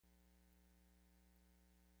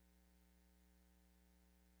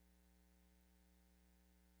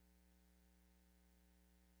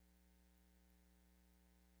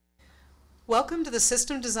Welcome to the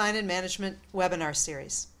System Design and Management webinar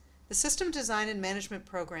series. The System Design and Management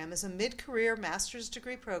program is a mid-career master's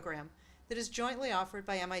degree program that is jointly offered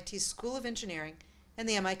by MIT's School of Engineering and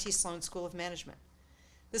the MIT Sloan School of Management.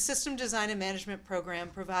 The System Design and Management program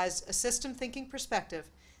provides a system thinking perspective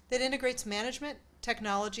that integrates management,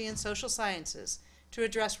 technology, and social sciences to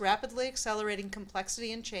address rapidly accelerating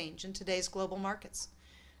complexity and change in today's global markets.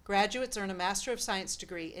 Graduates earn a Master of Science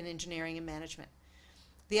degree in Engineering and Management.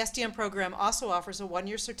 The SDM program also offers a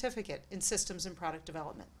one-year certificate in Systems and Product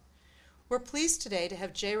Development. We're pleased today to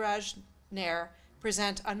have Jayraj Nair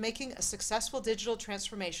present on making a successful digital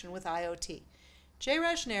transformation with IoT.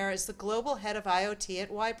 Jayraj Nair is the Global Head of IoT at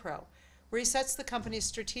Wipro, where he sets the company's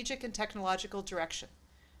strategic and technological direction.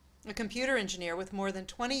 A computer engineer with more than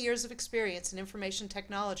 20 years of experience in information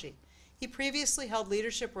technology, he previously held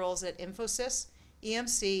leadership roles at Infosys,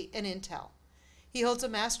 EMC, and Intel. He holds a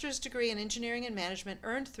master's degree in engineering and management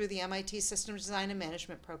earned through the MIT Systems Design and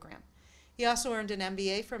Management program. He also earned an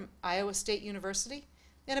MBA from Iowa State University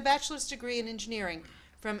and a bachelor's degree in engineering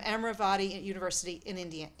from Amravati University in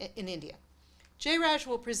India. Jayraj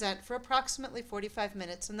will present for approximately 45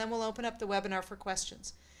 minutes, and then we'll open up the webinar for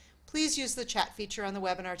questions. Please use the chat feature on the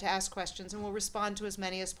webinar to ask questions, and we'll respond to as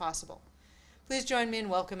many as possible. Please join me in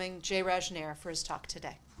welcoming Jayraj Nair for his talk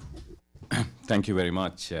today. Thank you very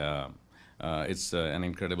much. It's an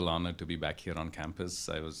incredible honor to be back here on campus.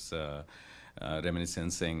 I was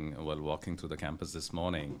reminiscing while walking through the campus this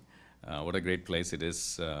morning. What a great place it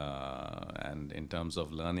is, and in terms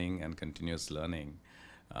of learning and continuous learning,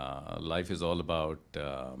 life is all about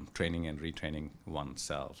training and retraining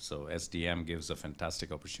oneself. So SDM gives a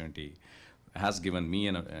fantastic opportunity, has given me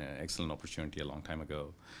an excellent opportunity a long time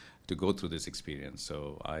ago to go through this experience.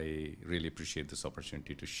 So I really appreciate this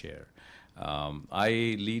opportunity to share.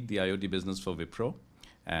 I lead the IoT business for Wipro,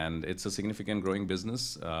 and it's a significant growing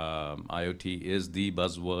business. IoT is the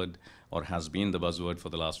buzzword, or has been the buzzword for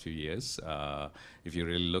the last few years. If you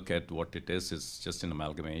really look at what it is, it's just an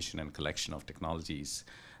amalgamation and collection of technologies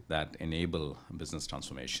that enable business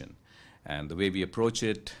transformation. And the way we approach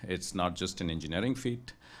it, it's not just an engineering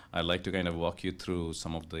feat. I'd like to kind of walk you through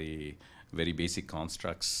some of the very basic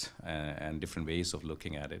constructs and different ways of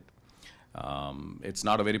looking at it. It's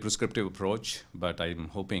not a very prescriptive approach, but I'm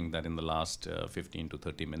hoping that in the last 15 to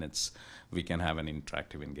 30 minutes, we can have an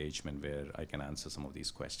interactive engagement where I can answer some of these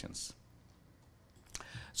questions.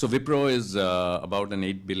 So Wipro is about an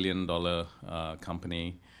 $8 billion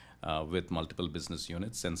company with multiple business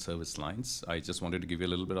units and service lines. I just wanted to give you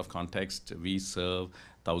a little bit of context. We serve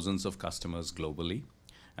thousands of customers globally.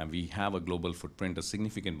 And we have a global footprint, a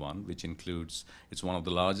significant one, which includes, it's one of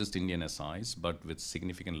the largest Indian SIs, but with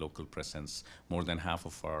significant local presence. More than half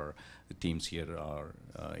of our teams here are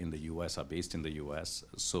in the US, are based in the US.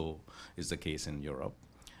 So is the case in Europe.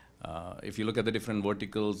 If you look at the different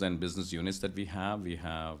verticals and business units that we have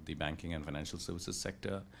the banking and financial services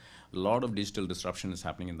sector. A lot of digital disruption is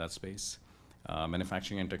happening in that space.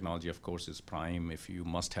 Manufacturing and technology, of course, is prime. If you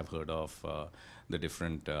must have heard of the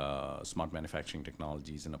different smart manufacturing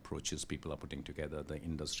technologies and approaches people are putting together, the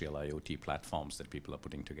industrial IoT platforms that people are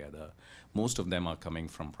putting together. Most of them are coming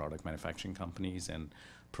from product manufacturing companies, and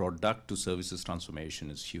product to services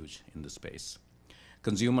transformation is huge in this space.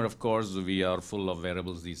 Consumer, of course, we are full of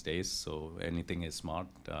wearables these days, so anything is smart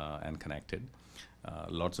and connected.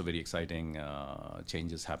 Lots of very exciting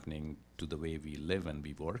changes happening to the way we live and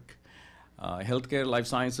we work. Healthcare, life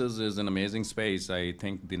sciences is an amazing space. I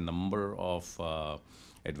think the number of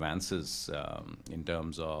advances in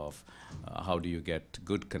terms of how do you get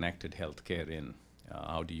good connected healthcare in,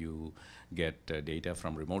 how do you get data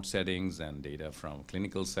from remote settings and data from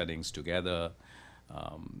clinical settings together,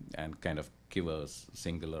 and kind of give a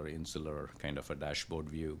singular, insular kind of a dashboard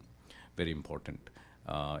view. Very important.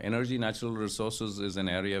 Energy, natural resources is an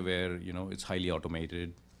area where it's highly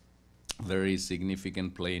automated. Very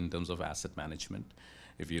significant play in terms of asset management.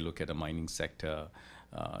 If you look at a mining sector,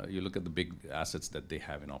 you look at the big assets that they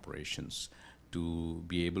have in operations. To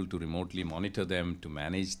be able to remotely monitor them, to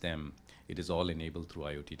manage them, it is all enabled through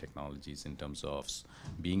IoT technologies in terms of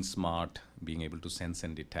being smart, being able to sense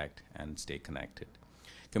and detect and stay connected.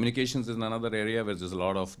 Communications is another area where there's a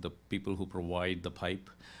lot of the people who provide the pipe.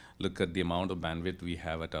 Look at the amount of bandwidth we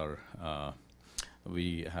have at our,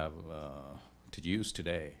 to use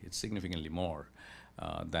today. It's significantly more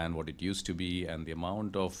than what it used to be, and the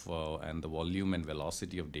amount of and the volume and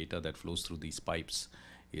velocity of data that flows through these pipes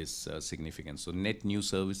is significant. So net new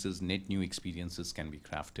services, net new experiences can be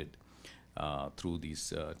crafted through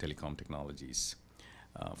these telecom technologies.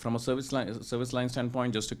 From a service line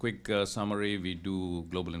standpoint, just a quick summary, we do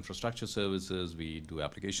global infrastructure services, we do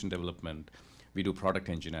application development, We do product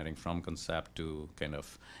engineering from concept to kind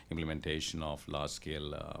of implementation of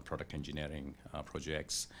large-scale product engineering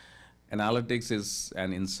projects. Analytics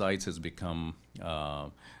and insights has become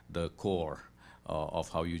the core of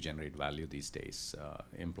how you generate value these days,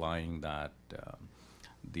 implying that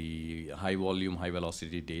the high volume, high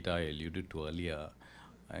velocity data I alluded to earlier,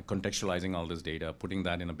 contextualizing all this data, putting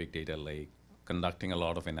that in a big data lake, conducting a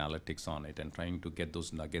lot of analytics on it, and trying to get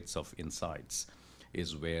those nuggets of insights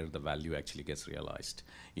is where the value actually gets realized.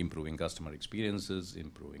 Improving customer experiences,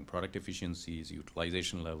 improving product efficiencies,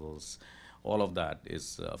 utilization levels, all of that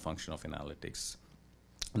is a function of analytics.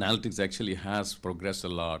 Analytics actually has progressed a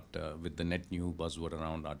lot with the net new buzzword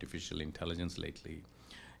around artificial intelligence lately.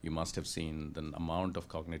 You must have seen the amount of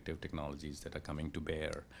cognitive technologies that are coming to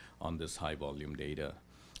bear on this high volume data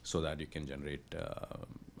so that you can generate,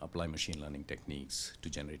 apply machine learning techniques to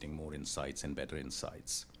generating more insights and better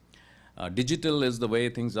insights. Digital is the way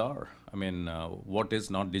things are. I mean, what is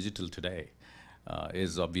not digital today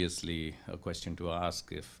is obviously a question to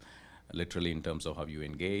ask, if literally in terms of how you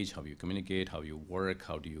engage, how you communicate, how you work,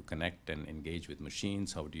 how do you connect and engage with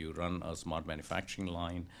machines, how do you run a smart manufacturing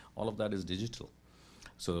line, all of that is digital.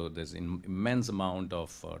 So there's an immense amount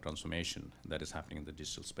of transformation that is happening in the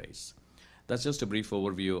digital space. That's just a brief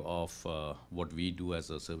overview of what we do as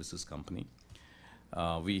a services company.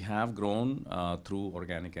 We have grown through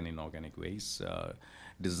organic and inorganic ways.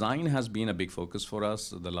 Design has been a big focus for us.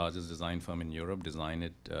 The largest design firm in Europe,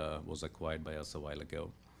 Designit, was acquired by us a while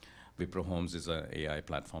ago. Wipro Homes is an AI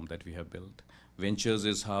platform that we have built. Ventures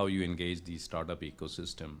is how you engage the startup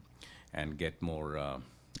ecosystem and get more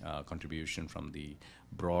contribution from the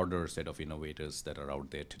broader set of innovators that are out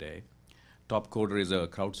there today. Topcoder is a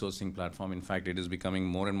crowdsourcing platform. In fact, it is becoming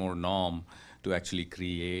more and more norm to actually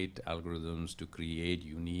create algorithms, to create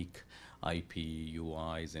unique IP,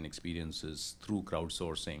 UIs, and experiences through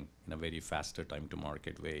crowdsourcing in a very faster time to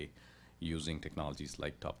market way using technologies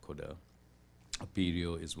like Topcoder.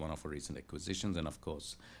 Perio is one of our recent acquisitions, and of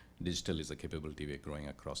course, digital is a capability we're growing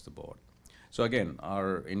across the board. So again,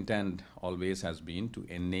 our intent always has been to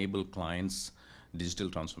enable clients' digital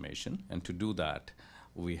transformation, and to do that,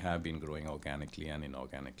 we have been growing organically and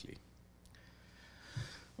inorganically.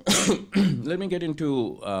 Let me get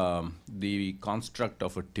into the construct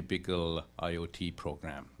of a typical IoT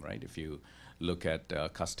program, right? If you look at a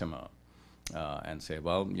customer and say,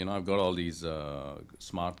 well, you know, I've got all these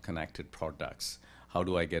smart connected products. How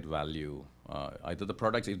do I get value? Either the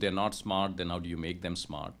products, if they're not smart, then how do you make them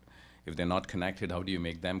smart? If they're not connected, how do you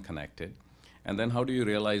make them connected? And then how do you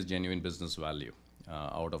realize genuine business value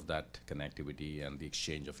out of that connectivity and the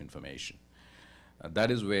exchange of information?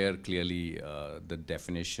 That is where clearly the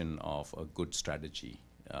definition of a good strategy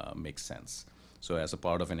makes sense. So as a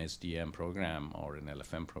part of an SDM program or an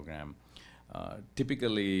LFM program,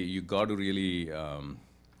 typically you got to really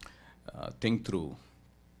think through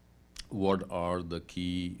what are the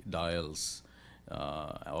key dials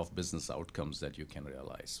of business outcomes that you can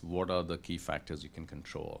realize. What are the key factors you can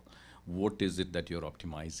control? What is it that you're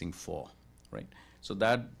optimizing for, right? So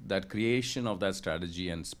that creation of that strategy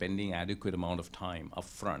and spending adequate amount of time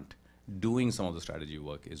upfront doing some of the strategy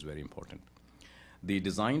work is very important. The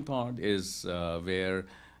design part is where,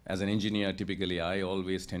 as an engineer, typically I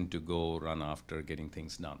always tend to go run after getting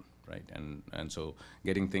things done, right? And so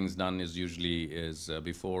getting things done is usually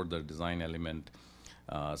before the design element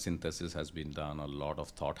synthesis has been done, a lot of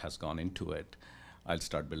thought has gone into it. I'll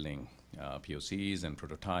start building POCs and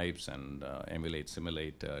prototypes and emulate,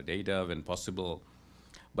 simulate data when possible.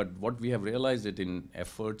 But what we have realized that in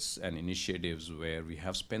efforts and initiatives where we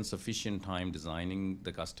have spent sufficient time designing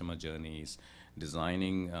the customer journeys,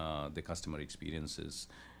 designing the customer experiences,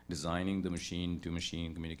 designing the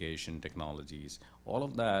machine-to-machine communication technologies, all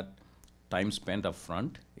of that time spent up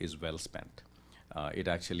front is well spent. It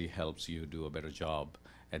actually helps you do a better job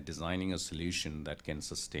at designing a solution that can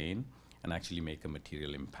sustain and actually make a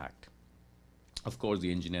material impact. Of course,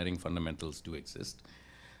 the engineering fundamentals do exist.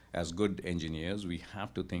 As good engineers, we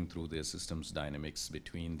have to think through the systems dynamics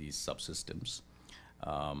between these subsystems.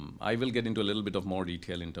 I will get into a little bit of more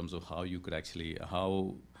detail in terms of how you could actually,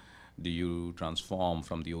 how do you transform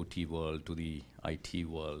from the OT world to the IT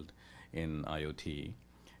world in IoT,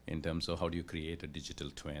 in terms of how do you create a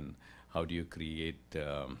digital twin, how do you create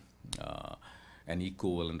an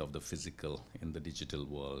equivalent of the physical in the digital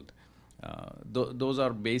world. Those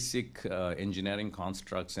are basic engineering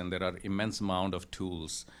constructs, and there are immense amount of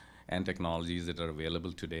tools and technologies that are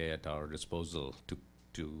available today at our disposal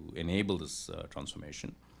to enable this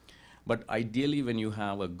transformation. But ideally, when you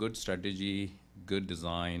have a good strategy, good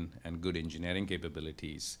design, and good engineering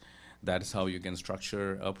capabilities, that's how you can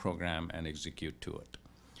structure a program and execute to it.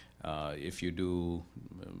 If you do,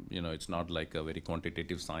 it's not like a very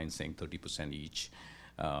quantitative science saying 30% each,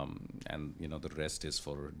 and the rest is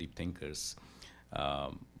for deep thinkers.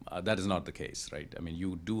 That is not the case, right? I mean,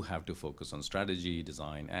 you do have to focus on strategy,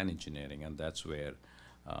 design, and engineering, and that's where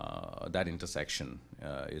that intersection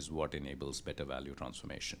is what enables better value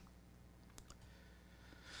transformation.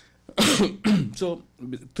 So,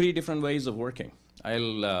 three different ways of working. There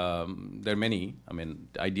are many. I mean,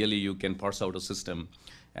 ideally, you can parse out a system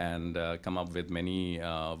and come up with many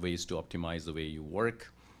ways to optimize the way you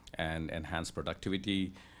work and enhance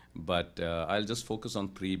productivity. But I'll just focus on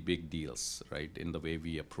three big deals, right, in the way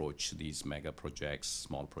we approach these mega projects,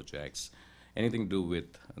 small projects, anything to do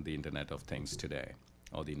with the Internet of Things today,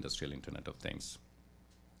 or the industrial Internet of Things.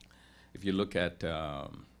 If you look at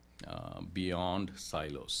beyond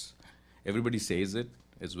silos, everybody says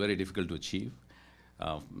it's very difficult to achieve.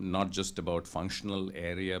 Not just about functional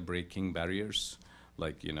area breaking barriers,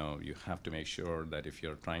 like you have to make sure that if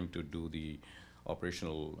you're trying to do the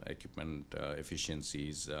operational equipment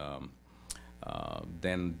efficiencies,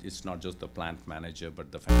 then it's not just the plant manager,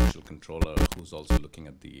 but the financial controller who's also looking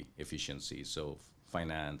at the efficiency. So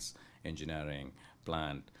finance, engineering,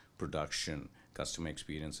 plant, production, customer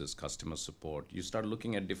experiences, customer support. You start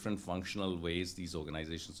looking at different functional ways these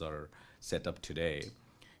organizations are set up today.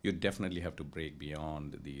 You definitely have to break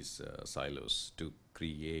beyond these silos to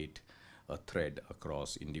create a thread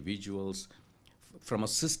across individuals. From a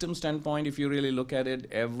system standpoint, if you really look at it,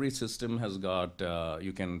 every system has got,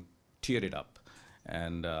 you can tier it up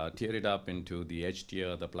and tier it up into the edge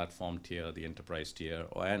tier, the platform tier, the enterprise tier,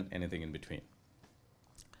 and anything in between.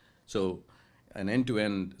 So an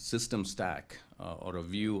end-to-end system stack or a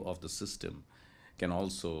view of the system can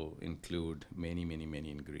also include many, many,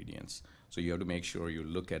 many ingredients. So you have to make sure you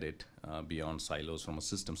look at it beyond silos from a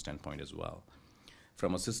system standpoint as well.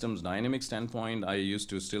 From a systems dynamic standpoint, I used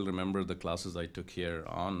to still remember the classes I took here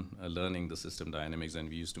on learning the system dynamics, and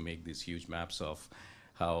we used to make these huge maps of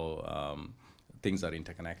how things are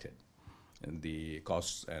interconnected, and the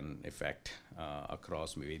costs and effect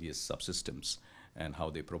across various subsystems and how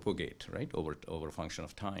they propagate, right, over a function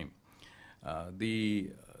of time. The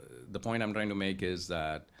point I'm trying to make is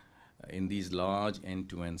that in these large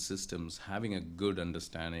end-to-end systems, having a good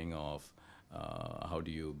understanding of how do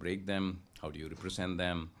you break them, how do you represent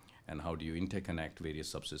them, and how do you interconnect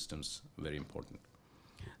various subsystems, very important.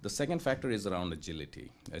 The second factor is around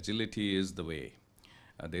agility. Agility is the way.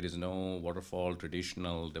 There is no waterfall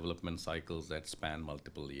traditional development cycles that span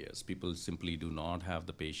multiple years. People simply do not have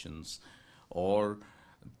the patience, or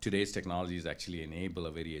today's technologies actually enable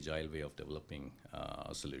a very agile way of developing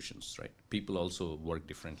solutions, right? People also work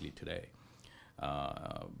differently today.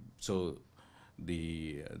 So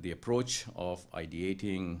the approach of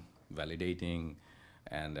ideating, validating,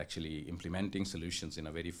 and actually implementing solutions in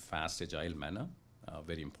a very fast, agile manner,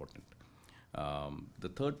 very important. The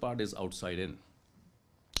third part is outside in.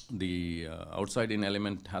 The outside in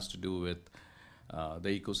element has to do with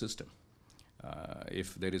the ecosystem.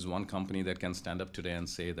 If there is one company that can stand up today and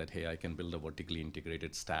say that, hey, I can build a vertically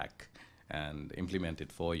integrated stack and implement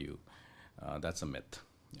it for you, that's a myth.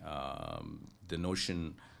 The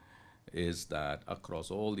notion is that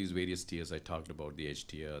across all these various tiers I talked about, the edge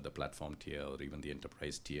tier, the platform tier, or even the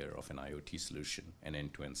enterprise tier of an IoT solution, an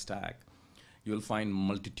end-to-end stack, you'll find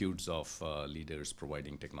multitudes of leaders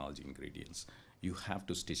providing technology ingredients. You have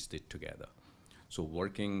to stitch it together. So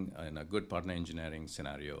working in a good partner engineering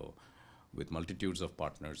scenario with multitudes of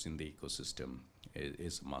partners in the ecosystem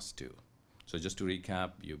is a must do. So just to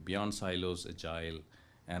recap, you beyond silos, agile,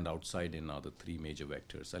 and outside in are the three major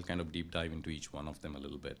vectors. I'll kind of deep dive into each one of them a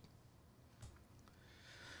little bit.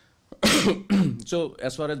 So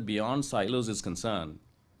as far as beyond silos is concerned,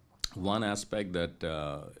 one aspect that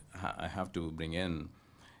I have to bring in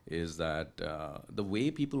is that the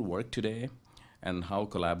way people work today and how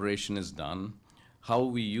collaboration is done, how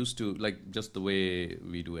we used to, like just the way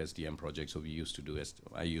we do SDM projects, or I used to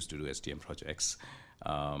do SDM projects.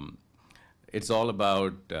 It's all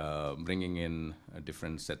about bringing in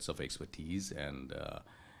different sets of expertise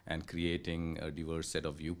and creating a diverse set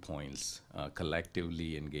of viewpoints,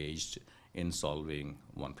 collectively engaged in solving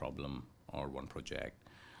one problem or one project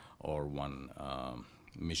or one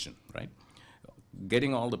mission, right?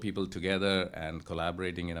 Getting all the people together and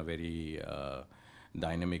collaborating in a very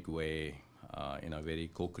dynamic way, in a very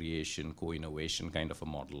co-creation, co-innovation kind of a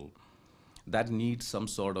model, that needs some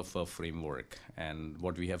sort of a framework. And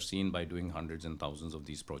what we have seen by doing hundreds and thousands of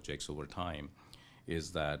these projects over time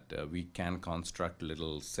is that we can construct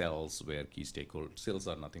little cells where key stakeholders, cells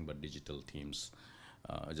are nothing but digital teams,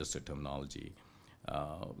 just a terminology,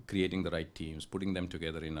 creating the right teams, putting them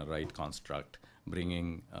together in a right construct,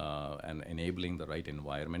 bringing and enabling the right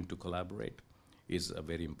environment to collaborate is a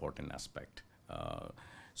very important aspect.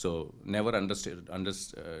 So never underestimate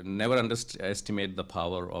the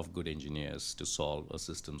power of good engineers to solve a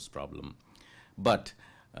systems problem. But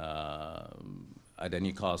at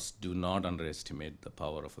any cost, do not underestimate the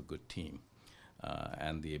power of a good team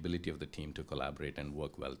and the ability of the team to collaborate and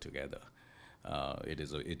work well together. It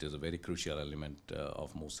is a very crucial element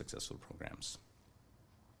of most successful programs.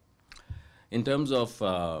 In terms of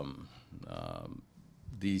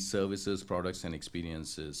the services, products, and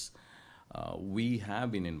experiences, we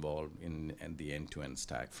have been involved in the end-to-end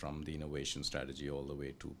stack, from the innovation strategy all the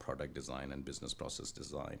way to product design and business process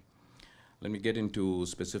design. Let me get into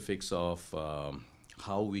specifics of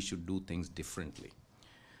how we should do things differently,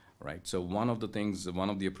 right? So one of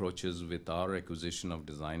the approaches with our acquisition of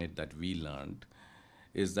Designit that we learned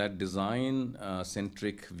is that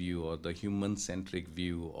design-centric view, or the human-centric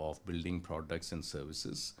view of building products and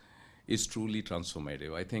services, is truly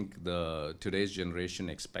transformative. I think today's generation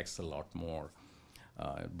expects a lot more,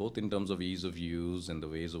 both in terms of ease of use and the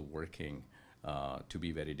ways of working, to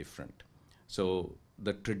be very different. So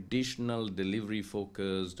the traditional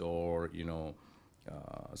delivery-focused or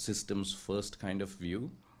systems-first kind of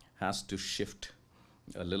view has to shift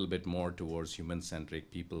a little bit more towards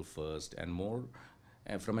human-centric, people-first, and more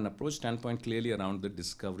from an approach standpoint, clearly around the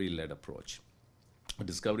discovery-led approach. A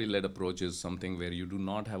discovery-led approach is something where you do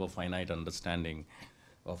not have a finite understanding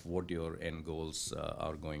of what your end goals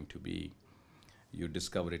are going to be. You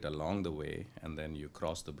discover it along the way, and then you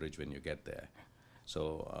cross the bridge when you get there.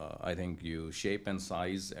 So I think you shape and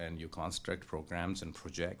size and you construct programs and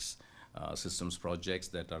projects, systems projects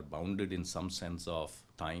that are bounded in some sense of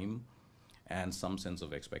time and some sense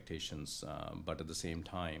of expectations, but at the same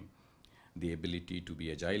time, the ability to be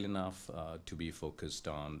agile enough to be focused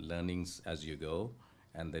on learnings as you go,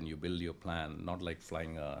 and then you build your plan, not like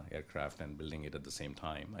flying an aircraft and building it at the same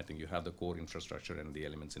time. I think you have the core infrastructure and the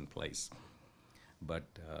elements in place. But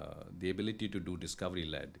the ability to do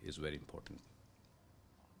discovery-led is very important.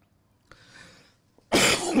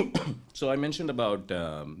 So I mentioned about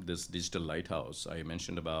this digital lighthouse. I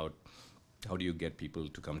mentioned about how do you get people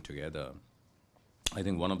to come together. I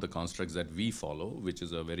think one of the constructs that we follow, which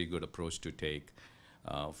is a very good approach to take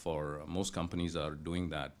for most companies, are doing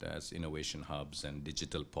that as innovation hubs and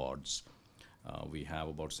digital pods. We have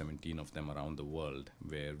about 17 of them around the world,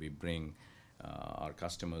 where we bring our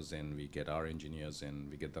customers in, we get our engineers in,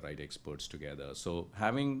 we get the right experts together. So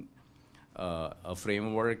having a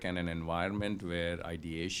framework and an environment where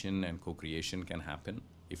ideation and co-creation can happen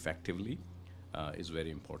effectively is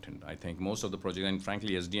very important. I think most of the projects, and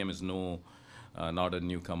frankly, SDM is not a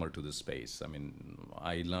newcomer to this space. I mean,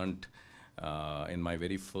 I learned in my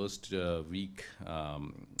very first week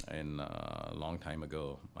in a long time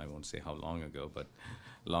ago, I won't say how long ago, but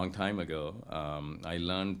long time ago, I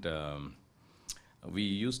learned we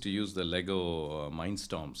used to use the Lego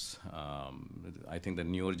Mindstorms. I think the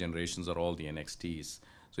newer generations are all the NXTs.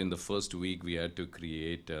 So in the first week, we had to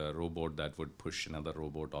create a robot that would push another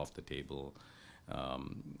robot off the table. I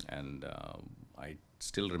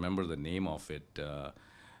still remember the name of it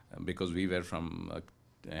because we were from,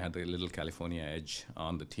 I had a little California edge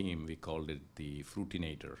on the team. We called it the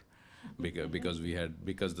Fruitinator because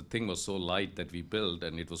the thing was so light that we built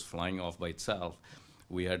and it was flying off by itself.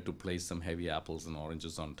 We had to place some heavy apples and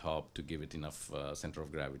oranges on top to give it enough center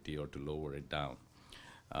of gravity or to lower it down.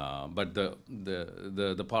 But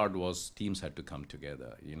the part was teams had to come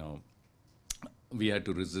together. We had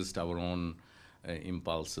to resist our own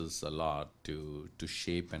impulses a lot to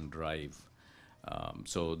shape and drive.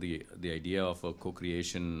 So the idea of a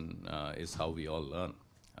co-creation is how we all learn.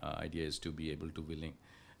 Idea is to be able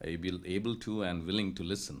to and willing to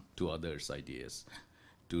listen to others' ideas,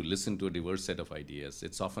 to listen to a diverse set of ideas.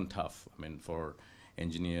 It's often tough. I mean, for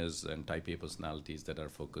engineers and type A personalities that are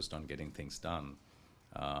focused on getting things done.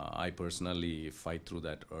 I personally fight through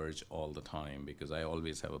that urge all the time because I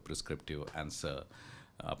always have a prescriptive answer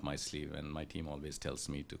up my sleeve, and my team always tells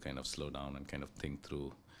me to kind of slow down and kind of think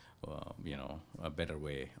through, a better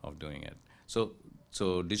way of doing it. So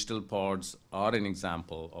digital pods are an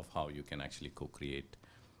example of how you can actually co-create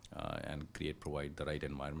and provide the right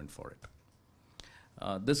environment for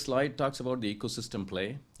it. This slide talks about the ecosystem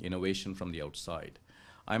play, innovation from the outside.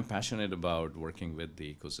 I'm passionate about working with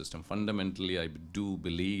the ecosystem. Fundamentally, I do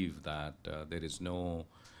believe that there is no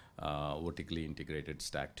vertically integrated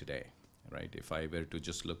stack today, right? If I were to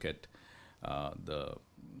just look at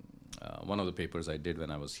one of the papers I did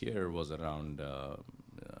when I was here was around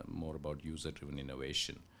more about user-driven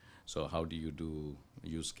innovation. So how do you do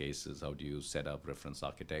use cases? How do you set up reference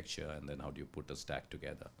architecture? And then how do you put a stack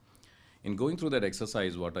together? In going through that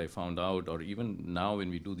exercise, what I found out, or even now when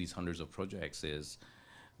we do these hundreds of projects, is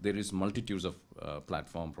there is multitudes of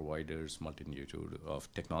platform providers, multitude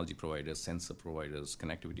of technology providers, sensor providers,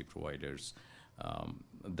 connectivity providers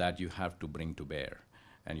that you have to bring to bear.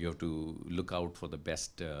 And you have to look out for the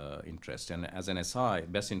best interest. And as an SI,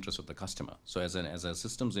 best interest of the customer. So as a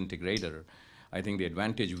systems integrator, I think the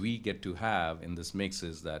advantage we get to have in this mix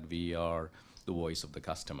is that we are the voice of the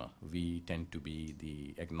customer. We tend to be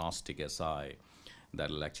the agnostic SI that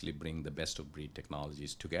will actually bring the best of breed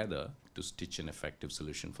technologies together to stitch an effective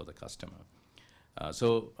solution for the customer.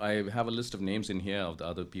 So I have a list of names in here of the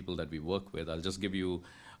other people that we work with. I'll just give you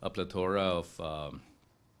a plethora of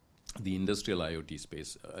the industrial IoT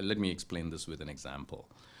space. Let me explain this with an example.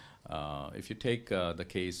 If you take the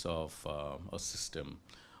case of a system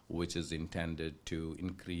which is intended to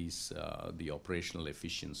increase the operational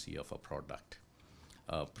efficiency of a product,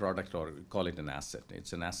 or call it an asset.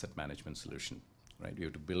 It's an asset management solution, right? You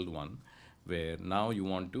have to build one where now you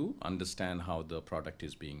want to understand how the product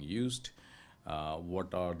is being used,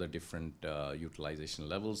 what are the different utilization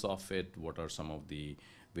levels of it, what are some of the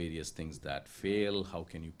various things that fail, how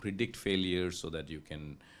can you predict failures so that you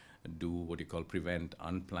can do what you call prevent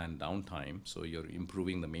unplanned downtime, so you're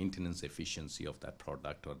improving the maintenance efficiency of that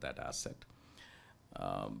product or that asset.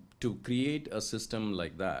 To create a system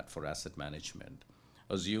like that for asset management,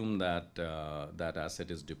 assume that that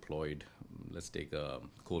asset is deployed. Let's take a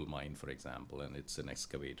coal mine, for example, and it's an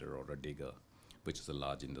excavator or a digger, which is a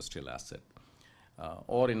large industrial asset.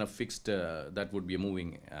 Or in a fixed, that would be a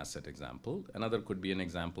moving asset example. Another could be an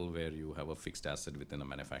example where you have a fixed asset within a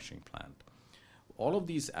manufacturing plant. All of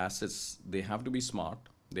these assets, they have to be smart,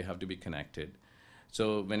 they have to be connected.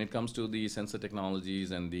 So when it comes to the sensor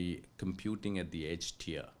technologies and the computing at the edge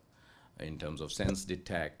tier, in terms of sense,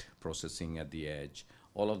 detect, processing at the edge,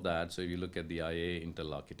 all of that. So if you look at the IA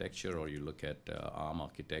Intel architecture, or you look at ARM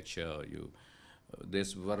architecture,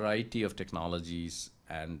 there's variety of technologies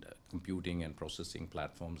and computing and processing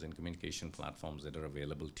platforms and communication platforms that are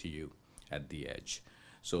available to you at the edge.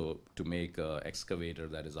 So to make an excavator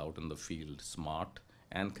that is out in the field smart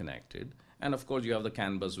and connected, and of course you have the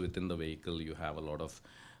CAN bus within the vehicle, you have a lot of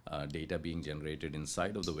data being generated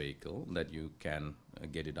inside of the vehicle that you can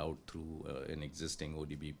get it out through an existing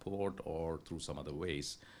ODB port or through some other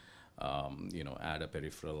ways, add a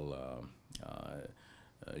peripheral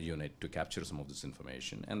unit to capture some of this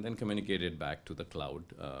information and then communicate it back to the cloud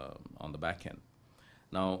on the back end.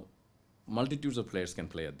 Now, multitudes of players can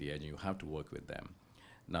play at the edge. You have to work with them.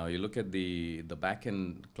 Now, you look at the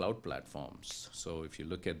back-end cloud platforms. So if you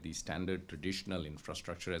look at the standard traditional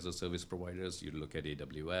infrastructure as a service providers, you look at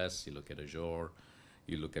AWS, you look at Azure,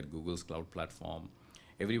 you look at Google's cloud platform.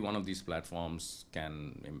 Every one of these platforms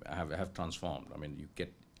can have transformed. I mean, you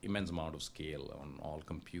get immense amount of scale on all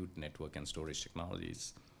compute, network, and storage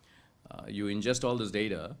technologies. You ingest all this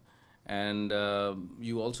data, and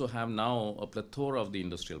you also have now a plethora of the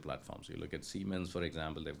industrial platforms. You look at Siemens, for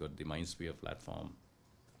example, they've got the MindSphere platform.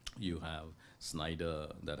 You have Schneider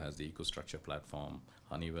that has the EcoStruxure platform,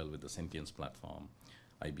 Honeywell with the Sentience platform.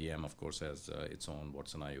 IBM, of course, has its own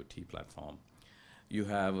Watson IoT platform. You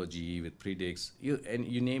have a GE with Predix. And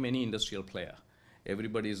you name any industrial player.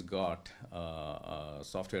 Everybody's got a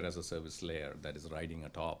software as a service layer that is riding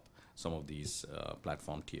atop some of these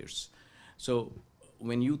platform tiers. So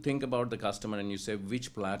when you think about the customer and you say,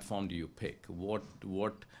 which platform do you pick? What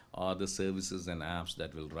are the services and apps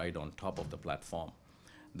that will ride on top of the platform?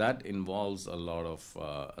 That involves a lot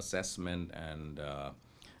of assessment and the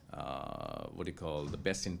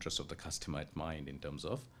best interest of the customer at mind in terms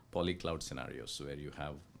of poly-cloud scenarios, where you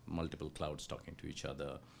have multiple clouds talking to each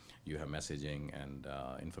other. You have messaging and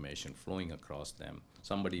information flowing across them.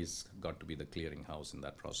 Somebody's got to be the clearinghouse in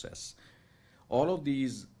that process. All of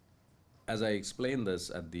these, as I explained this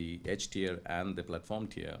at the edge tier and the platform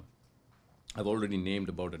tier, I've already named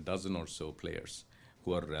about a dozen or so players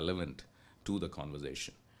who are relevant to the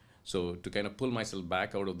conversation. So to kind of pull myself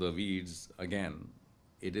back out of the weeds, again,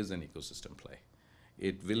 it is an ecosystem play.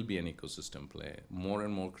 It will be an ecosystem play. More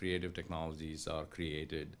and more creative technologies are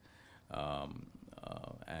created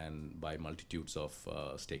and by multitudes of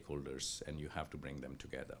stakeholders, and you have to bring them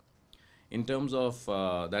together. In terms of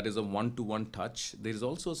that is a one-to-one touch, there is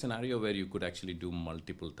also a scenario where you could actually do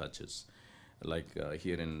multiple touches. Like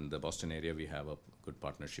here in the Boston area, we have a good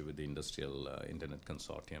partnership with the Industrial Internet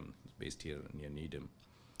Consortium based here near Needham.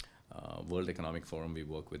 World Economic Forum, we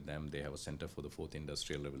work with them. They have a Center for the Fourth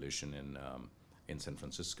Industrial Revolution in San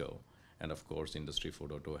Francisco. And of course, Industry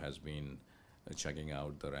 4.0 has been chugging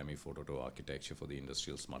out the RAMI 4.0 architecture for the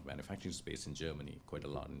industrial smart manufacturing space in Germany quite a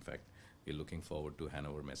lot. In fact, we're looking forward to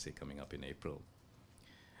Hannover Messe coming up in April.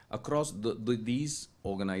 Across these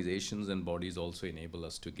organizations and bodies also enable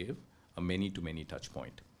us to give a many-to-many touch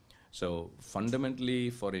point. So fundamentally,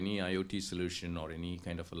 for any IoT solution or any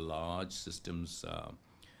kind of a large systems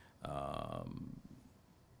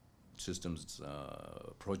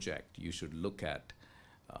project, you should look at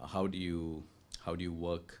how do you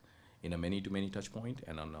work in a many-to-many touch point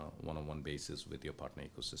and on a one-on-one basis with your partner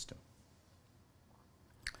ecosystem.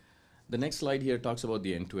 The next slide here talks about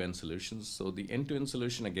the end-to-end solutions. So the end-to-end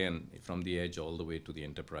solution, again, from the edge all the way to the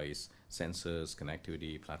enterprise, sensors,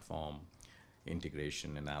 connectivity, platform,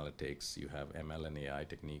 integration, analytics. You have ML and AI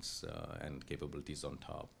techniques and capabilities on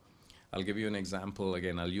top. I'll give you an example.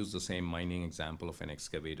 Again, I'll use the same mining example of an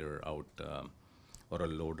excavator out or a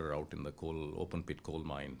loader out in the open pit coal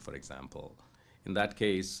mine, for example. In that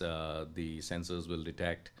case, the sensors will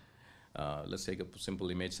detect, let's take a simple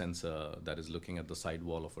image sensor that is looking at the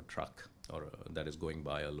sidewall of a truck or that is going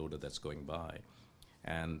by, a loader that's going by,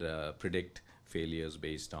 and predict failures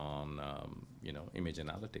based on image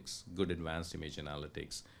analytics, good advanced image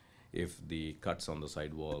analytics, if the cuts on the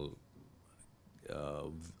sidewall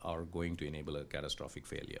are going to enable a catastrophic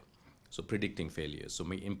failure. So predicting failures.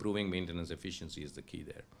 So improving maintenance efficiency is the key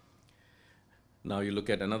there. Now you look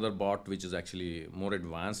at another bot, which is actually more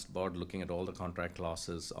advanced bot, looking at all the contract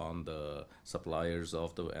clauses on the suppliers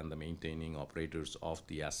of and the maintaining operators of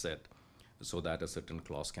the asset, so that a certain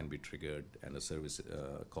clause can be triggered and a service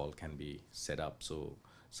call can be set up. So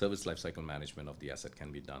service lifecycle management of the asset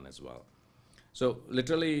can be done as well. So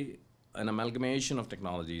literally an amalgamation of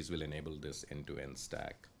technologies will enable this end-to-end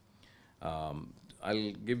stack.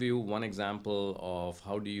 I'll give you one example of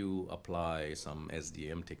how do you apply some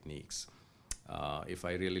SDM techniques. If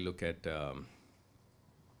I really look at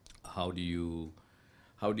how do you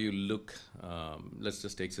look, let's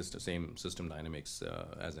just take same system dynamics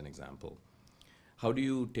as an example. How do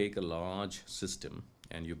you take a large system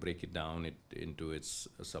and you break it down into its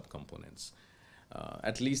subcomponents,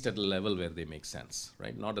 at least at a level where they make sense,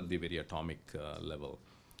 right? Not at the very atomic level.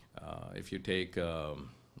 If you take a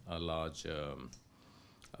large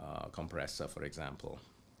compressor, for example,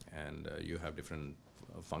 and you have different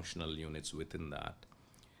functional units within that,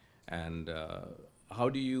 and how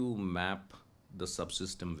do you map the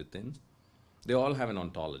subsystem within? They all have an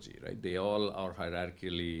ontology, right? They all are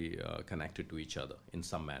hierarchically connected to each other in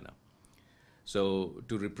some manner. So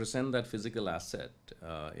to represent that physical asset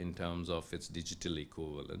in terms of its digital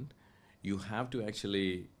equivalent, you have to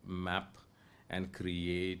actually map and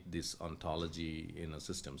create this ontology in a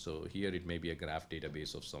system. So here it may be a graph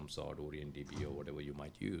database of some sort, OrientDB or whatever you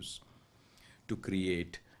might use, to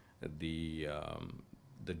create the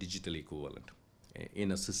digital equivalent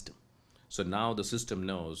in a system. So now the system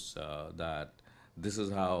knows that this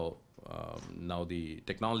is how now the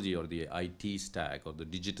technology or the IT stack or the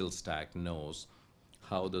digital stack knows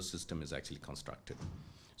how the system is actually constructed.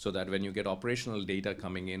 So that when you get operational data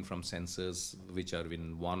coming in from sensors which are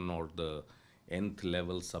in one or the nth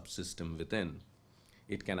level subsystem within,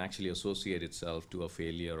 it can actually associate itself to a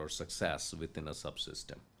failure or success within a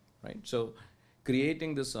subsystem, right? So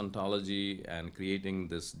creating this ontology and creating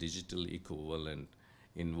this digital equivalent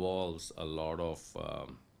involves a lot of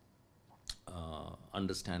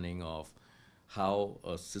understanding of how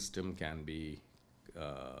a system can be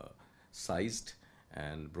sized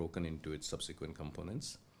and broken into its subsequent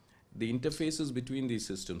components. The interfaces between these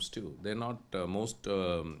systems too, they're not, most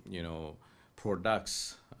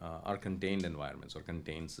products are contained environments or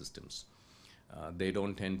contained systems. They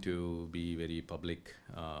don't tend to be very public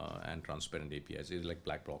and transparent APIs. It's like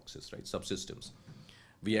black boxes, right? Subsystems.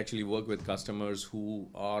 We actually work with customers who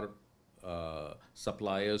are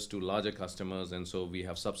suppliers to larger customers, and so we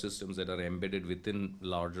have subsystems that are embedded within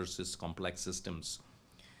larger complex systems.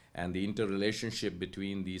 And the interrelationship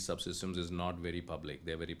between these subsystems is not very public.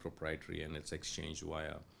 They're very proprietary, and it's exchanged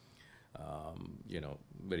via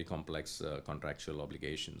very complex contractual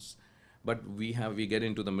obligations. But we get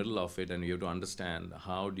into the middle of it, and you have to understand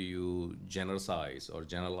how do you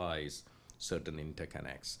generalize certain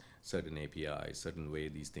interconnects, certain APIs, certain way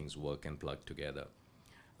these things work and plug together.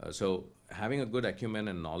 So having a good acumen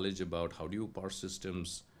and knowledge about how do you parse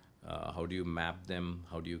systems, how do you map them,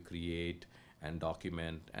 how do you create and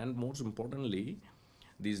document, and most importantly,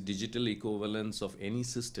 these digital equivalents of any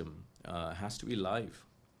system has to be live.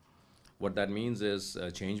 What that means is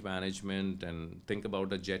change management, and think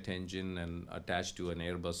about a jet engine and attached to an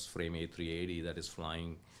Airbus frame A380 that is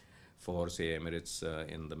flying for, say, Emirates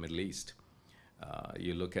in the Middle East.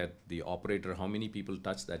 You look at the operator, how many people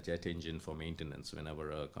touch that jet engine for maintenance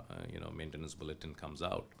whenever a maintenance bulletin comes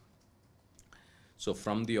out. So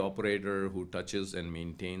from the operator who touches and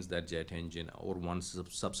maintains that jet engine or one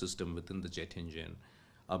subsystem within the jet engine,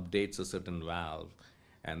 updates a certain valve,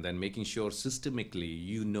 and then making sure systemically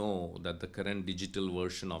you know that the current digital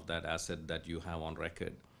version of that asset that you have on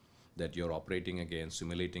record, that you're operating against,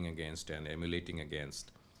 simulating against, and emulating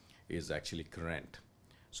against is actually current.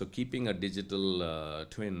 So keeping a digital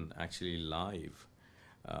twin actually live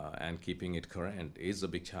and keeping it current is a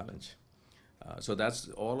big challenge. So that's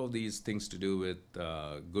all of these things to do with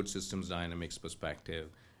good systems dynamics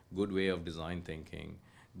perspective, good way of design thinking,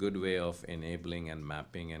 good way of enabling and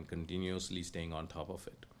mapping and continuously staying on top of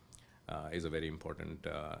it is a very important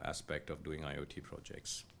aspect of doing IoT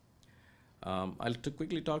projects. I'll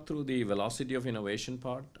quickly talk through the velocity of innovation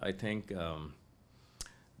part. I think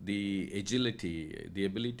the agility, the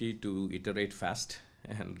ability to iterate fast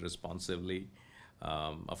and responsively,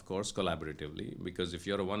 of course, collaboratively, because if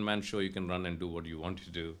you're a one-man show, you can run and do what you want to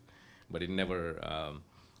do, but it never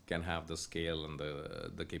can have the scale and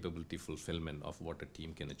the capability fulfillment of what a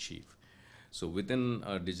team can achieve. So within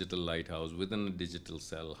a digital lighthouse, within a digital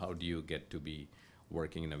cell, how do you get to be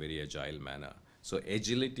working in a very agile manner? So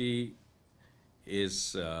agility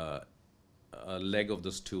is a leg of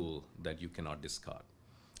the stool that you cannot discard.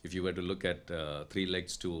 If you were to look at three-legged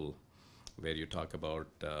stool, where you talk about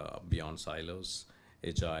beyond silos,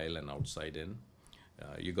 agile, and outside in,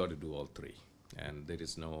 you got to do all three. And there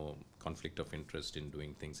is no conflict of interest in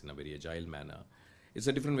doing things in a very agile manner. It's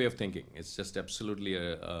a different way of thinking. It's just absolutely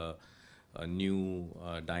a new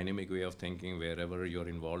dynamic way of thinking. Wherever you're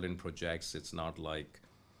involved in projects, it's not like,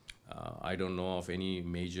 I don't know of any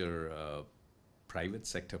major private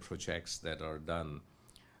sector projects that are done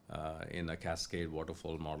in a cascade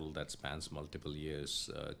waterfall model that spans multiple years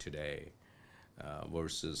today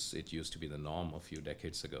versus it used to be the norm a few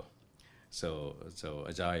decades ago. So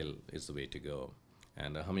agile is the way to go,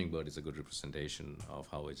 and a hummingbird is a good representation of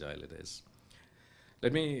how agile it is.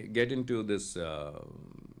 Let me get into this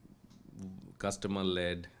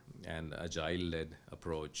customer-led and agile-led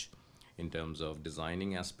approach in terms of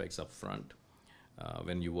designing aspects up front.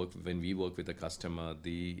 When we work with a customer,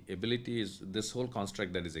 the ability is, this whole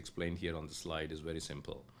construct that is explained here on the slide is very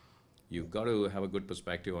simple. You've got to have a good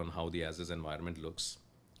perspective on how the as-is environment looks.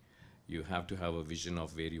 You have to have a vision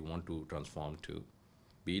of where you want to transform to,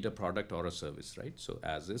 be it a product or a service, right? So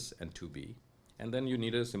as-is and to be. And then you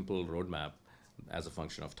need a simple roadmap as a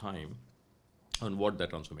function of time on what that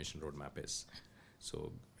transformation roadmap is.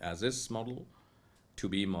 So as-is model, to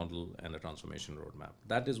be model, and a transformation roadmap.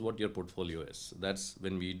 That is what your portfolio is. That's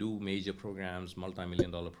when we do major programs,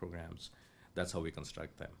 multi-million-dollar programs, that's how we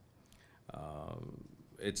construct them.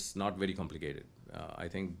 It's not very complicated. I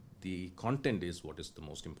think the content is what is the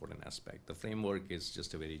most important aspect. The framework is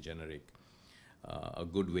just a very generic, a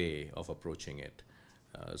good way of approaching it,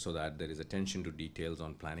 so that there is attention to details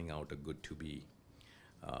on planning out a good to be,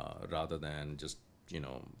 rather than just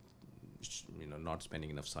not spending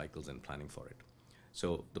enough cycles and planning for it.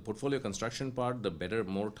 So the portfolio construction part, the better,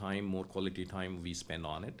 more time, more quality time we spend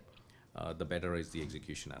on it, the better is the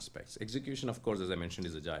execution aspects. Execution, of course, as I mentioned,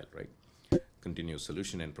 is agile, right? Continuous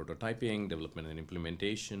solution and prototyping, development and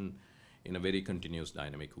implementation in a very continuous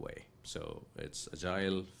dynamic way. So it's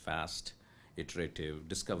agile, fast, iterative,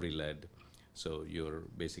 discovery-led. So you're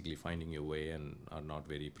basically finding your way and are not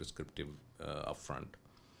very prescriptive upfront.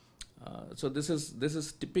 So this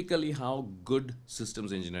is typically how good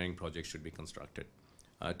systems engineering projects should be constructed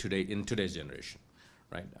today, in today's generation,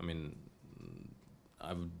 right? I mean,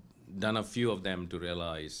 I've done a few of them to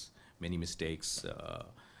realize many mistakes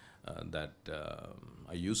that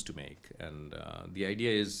I used to make, and the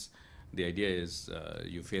idea is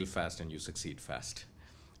you fail fast and you succeed fast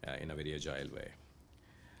in a very agile way.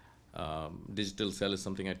 Digital cell is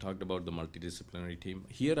something I talked about, the multidisciplinary team.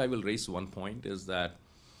 Here I will raise one point, is that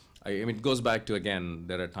I mean, it goes back to, again,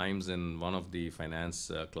 there are times in one of the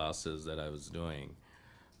finance classes that I was doing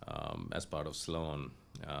as part of Sloan.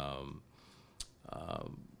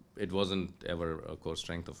 It wasn't ever a core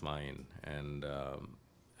strength of mine, and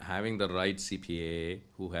having the right CPA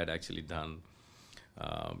who had actually done,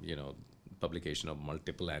 publication of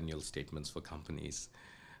multiple annual statements for companies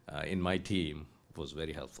in my team was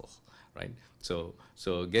very helpful, right? So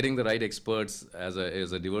getting the right experts as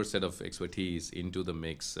a diverse set of expertise into the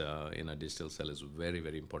mix in a digital cell is very,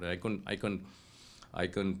 very important. I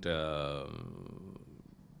couldn't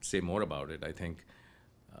say more about it. I think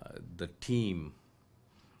the team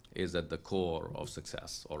is at the core of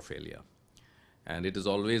success or failure. And it is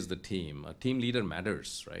always the team. A team leader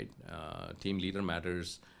matters, right? Team leader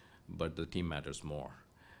matters, but the team matters more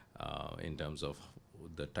in terms of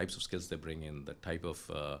the types of skills they bring in, the type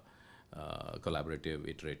of collaborative,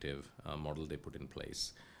 iterative model they put in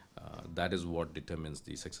place. That is what determines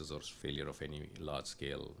the success or failure of any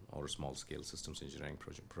large-scale or small-scale systems engineering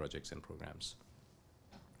projects and programs.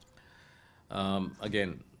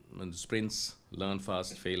 Again, when the sprints, learn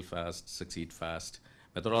fast, fail fast, succeed fast.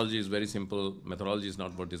 Methodology is very simple. Methodology is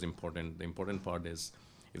not what is important. The important part is,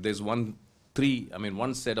 if there's one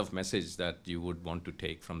set of message that you would want to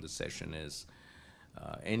take from this session is,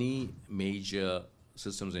 any major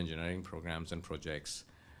systems engineering programs and projects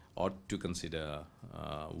ought to consider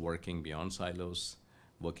working beyond silos,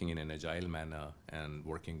 working in an agile manner, and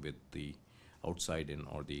working with the outside in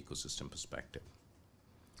or the ecosystem perspective.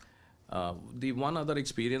 The one other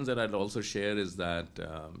experience that I'd also share is that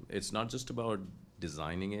it's not just about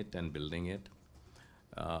designing it and building it.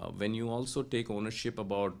 When you also take ownership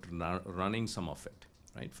about running some of it,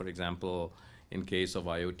 right? For example, in case of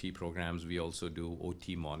IoT programs, we also do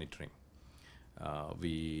OT monitoring.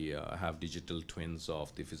 We have digital twins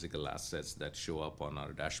of the physical assets that show up on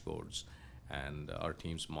our dashboards, and our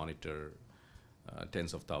teams monitor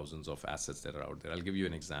tens of thousands of assets that are out there. I'll give you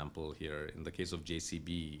an example here. In the case of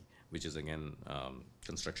JCB, which is again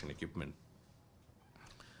construction equipment,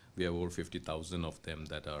 we have over 50,000 of them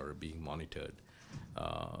that are being monitored.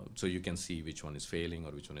 So you can see which one is failing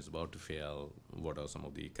or which one is about to fail, what are some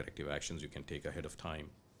of the corrective actions you can take ahead of time.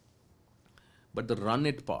 But the run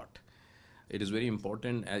it part, it is very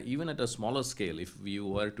important, even at a smaller scale. If we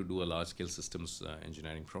were to do a large-scale systems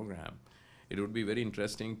engineering program, it would be very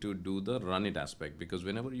interesting to do the run it aspect, because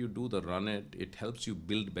whenever you do the run it, it helps you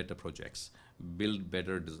build better projects, do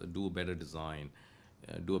better design,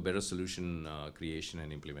 do a better solution creation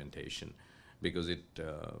and implementation, because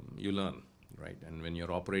you learn, right? And when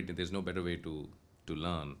you're operating, there's no better way to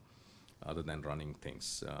learn other than running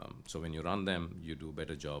things. So when you run them, you do a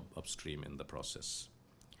better job upstream in the process.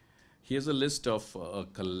 Here's a list of a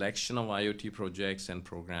collection of IoT projects and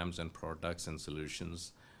programs and products and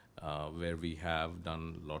solutions where we have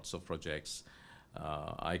done lots of projects.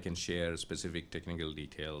 I can share specific technical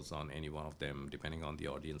details on any one of them depending on the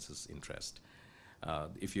audience's interest.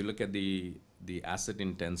 If you look at the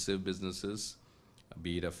asset-intensive businesses,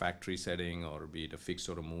 be it a factory setting or be it a fixed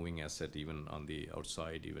or a moving asset, even on the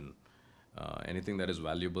outside, even anything that is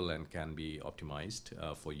valuable and can be optimized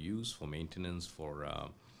for use, for maintenance, for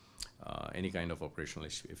any kind of operational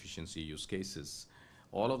efficiency use cases.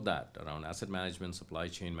 All of that around asset management, supply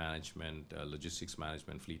chain management, logistics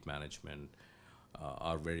management, fleet management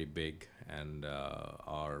are very big and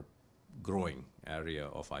are growing area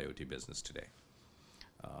of IoT business today.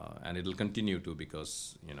 And it'll continue to,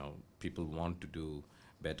 because people want to do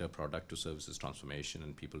better product to services transformation,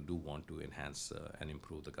 and people do want to enhance and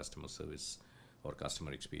improve the customer service or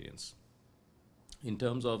customer experience. In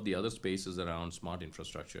terms of the other spaces around smart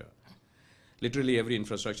infrastructure, literally every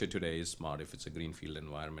infrastructure today is smart if it's a greenfield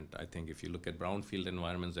environment. I think if you look at brownfield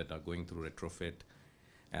environments that are going through retrofit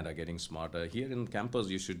and are getting smarter, here in campus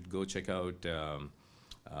you should go check out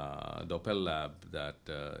Doppel Lab that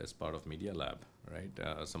is part of Media Lab, right?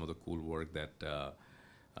 Some of the cool work that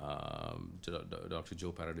Dr.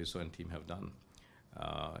 Joe Paradiso and team have done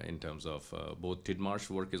in terms of both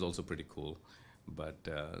Tidmarsh work is also pretty cool, but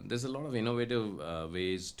there's a lot of innovative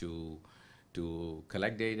ways to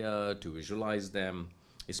collect data, to visualize them,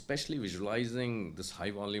 especially visualizing this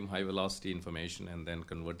high volume, high velocity information and then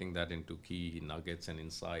converting that into key nuggets and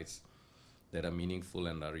insights that are meaningful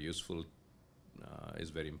and are useful is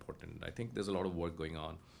very important. I think there's a lot of work going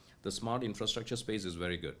on. The smart infrastructure space is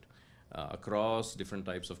very good across different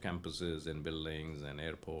types of campuses and buildings and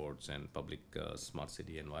airports and public smart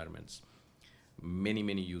city environments. Many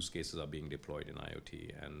use cases are being deployed in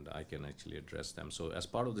IoT, and I can actually address them. So as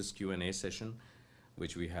part of this Q&A session,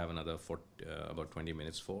 which we have another about 20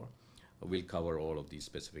 minutes for, we'll cover all of these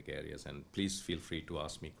specific areas, and please feel free to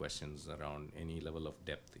ask me questions around any level of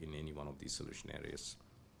depth in any one of these solution areas.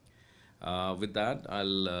 With that,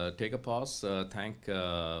 I'll take a pause, thank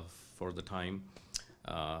for the time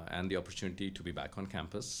and the opportunity to be back on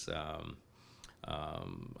campus.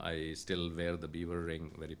 I still wear the beaver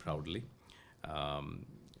ring very proudly.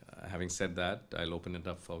 Having said that, I'll open it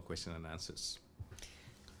up for question and answers.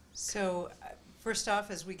 So first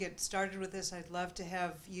off, as we get started with this, I'd love to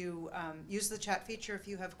have you use the chat feature if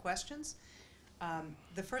you have questions.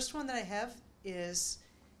 The first one that I have is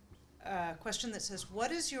a question that says,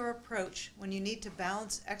 what is your approach when you need to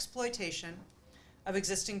balance exploitation of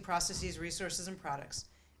existing processes, resources, and products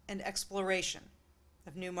and exploration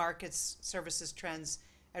of new markets, services, trends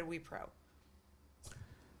at Wipro?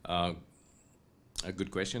 A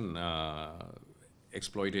good question.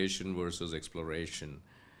 Exploitation versus exploration.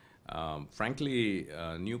 Frankly,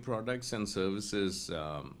 new products and services,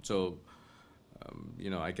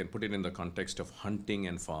 I can put it in the context of hunting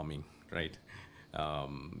and farming, right?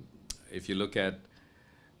 Um, if you look at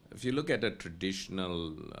a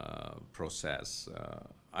traditional process,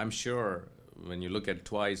 I'm sure when you look at it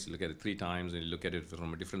twice, you look at it three times, and you look at it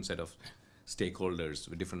from a different set of stakeholders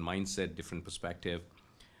with different mindset, different perspective,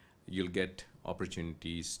 you'll get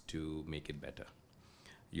opportunities to make it better.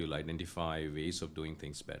 You'll identify ways of doing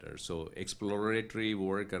things better. So exploratory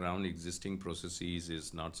work around existing processes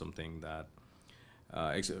is not something that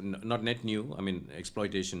not net new. I mean,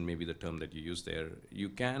 exploitation may be the term that you use there. You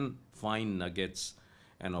can find nuggets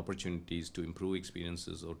and opportunities to improve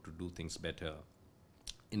experiences or to do things better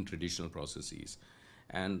in traditional processes.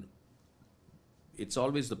 And it's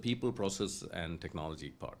always the people, process, and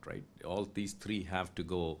technology part, right? All these three have to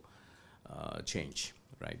go change,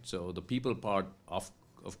 right? So the people part, of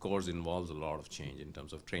course, involves a lot of change in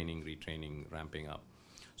terms of training, retraining, ramping up.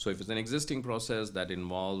 So if it's an existing process that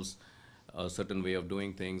involves a certain way of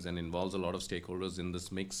doing things and involves a lot of stakeholders in this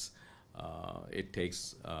mix, it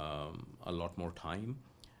takes a lot more time.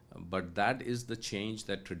 But that is the change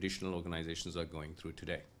that traditional organizations are going through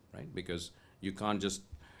today, right? Because you can't just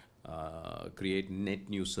create net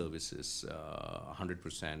new services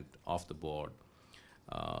 100% off the board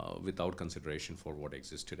without consideration for what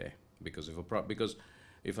exists today. Because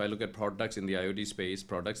if I look at products in the IoT space,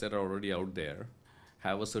 products that are already out there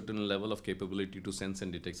have a certain level of capability to sense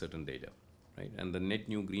and detect certain data, right? And the net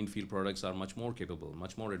new greenfield products are much more capable,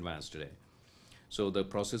 much more advanced today. So the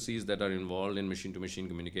processes that are involved in machine-to-machine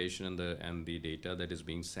communication and the data that is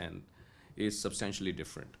being sent is substantially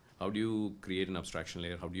different. How do you create an abstraction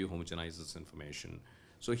layer? How do you homogenize this information?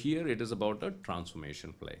 So here it is about a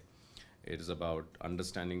transformation play. It is about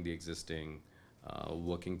understanding the existing,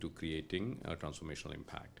 working to creating a transformational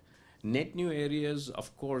impact. Net new areas,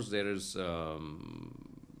 of course, there is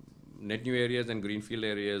net new areas and greenfield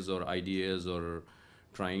areas or ideas or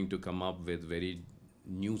trying to come up with very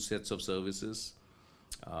new sets of services.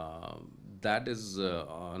 That is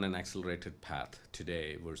on an accelerated path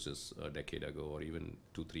today versus a decade ago or even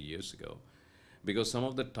 2-3 years ago. Because some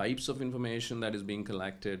of the types of information that is being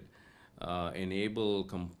collected enable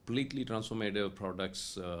completely transformative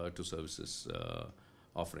products to services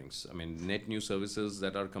offerings. I mean, net new services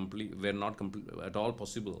that are were not at all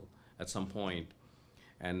possible at some point,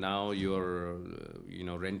 and now you're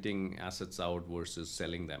renting assets out versus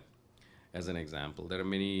selling them. As an example, there are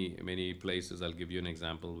many places. I'll give you an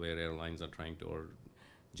example where airlines are trying to, or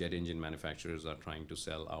jet engine manufacturers are trying to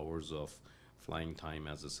sell hours of flying time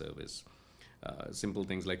as a service. Simple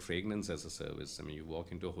things like fragrance as a service. I mean, you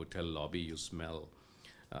walk into a hotel lobby, you smell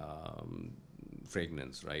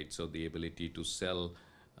fragrance, right? So the ability to sell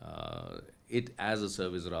it as a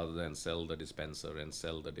service rather than sell the dispenser and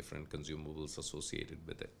sell the different consumables associated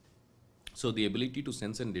with it. So the ability to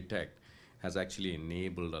sense and detect has actually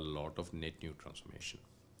enabled a lot of net new transformation.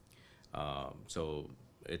 So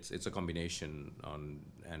it's a combination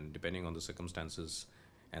and depending on the circumstances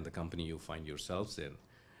and the company you find yourselves in,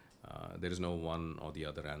 there is no one or the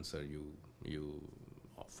other answer. You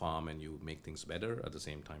farm and you make things better. At the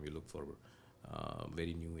same time, you look for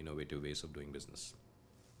very new, innovative ways of doing business.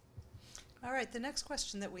 All right, the next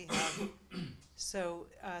question that we have, so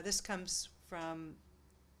this comes from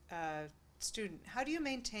a student. How do you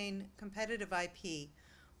maintain competitive IP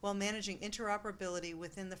while managing interoperability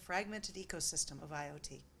within the fragmented ecosystem of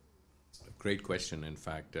IoT? Great question. In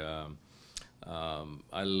fact,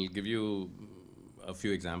 I'll give you a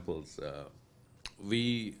few examples.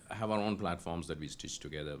 We have our own platforms that we stitch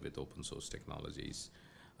together with open source technologies.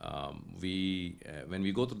 When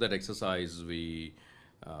we go through that exercise, we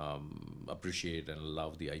appreciate and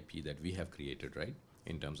love the IP that we have created, right?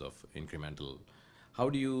 In terms of incremental. How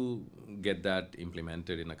do you get that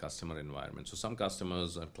implemented in a customer environment? So some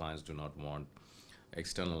customers or clients do not want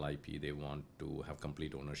external IP. They want to have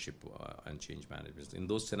complete ownership and change management. In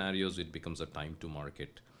those scenarios, it becomes a time to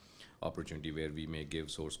market opportunity where we may give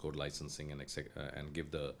source code licensing and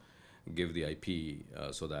give the IP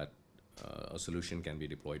so that a solution can be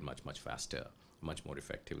deployed much faster, much more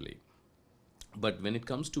effectively. But when it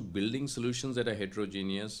comes to building solutions that are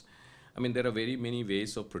heterogeneous, I mean, there are very many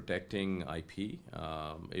ways of protecting IP.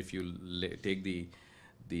 If you take the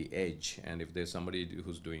edge, and if there's somebody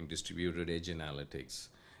who's doing distributed edge analytics,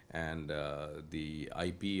 and the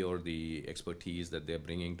IP or the expertise that they're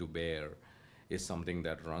bringing to bear is something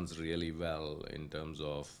that runs really well in terms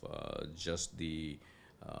of just the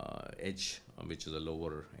edge, which is a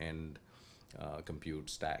lower end compute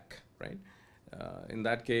stack, right? In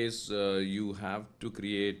that case, you have to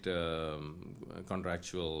create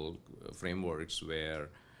contractual frameworks where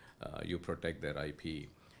you protect their IP.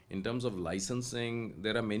 In terms of licensing,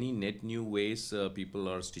 there are many net new ways people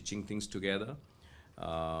are stitching things together.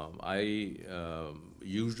 I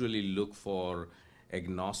usually look for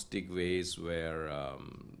agnostic ways where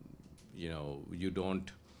you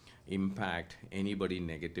don't impact anybody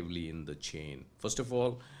negatively in the chain. First of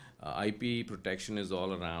all, IP protection is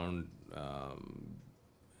all around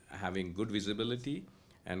having good visibility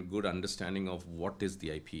and good understanding of what is the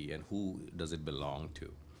IP and who does it belong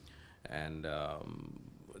to. And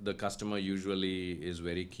the customer usually is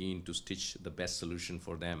very keen to stitch the best solution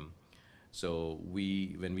for them. So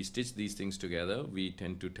when we stitch these things together, we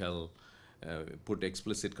tend to put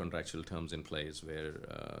explicit contractual terms in place where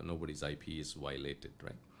nobody's IP is violated,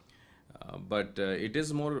 right? But it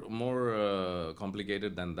is more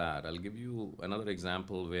complicated than that. I'll give you another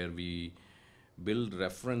example where we build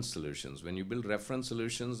reference solutions. When you build reference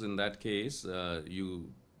solutions, in that case, you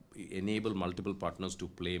enable multiple partners to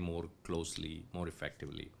play more closely, more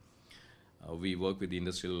effectively. We work with the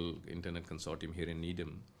Industrial Internet Consortium here in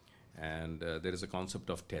Needham, and there is a concept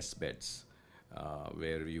of test beds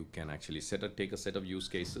where you can actually take a set of use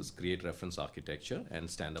cases, create reference architecture, and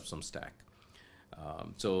stand up some stack.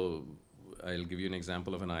 So I'll give you an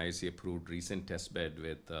example of an IIC approved recent test bed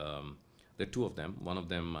with, there are two of them. One of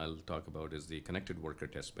them I'll talk about is the connected worker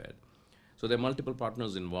test bed. So there are multiple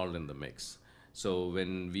partners involved in the mix. So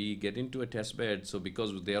when we get into a test bed, so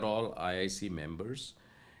because they're all IIC members,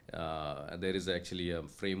 there is actually a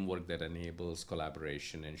framework that enables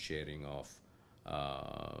collaboration and sharing of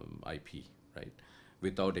IP, right,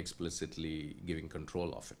 without explicitly giving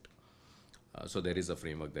control of it. So there is a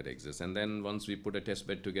framework that exists. And then once we put a test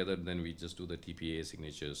bed together, then we just do the TPA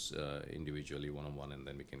signatures individually, one-on-one, and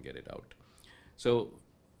then we can get it out. So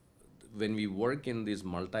when we work in these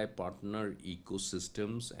multi-partner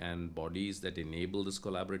ecosystems and bodies that enable these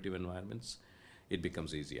collaborative environments, it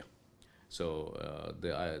becomes easier. So the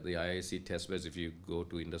IIC test beds, if you go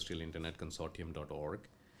to industrialinternetconsortium.org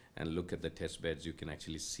and look at the test beds, you can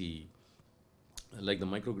actually see, like the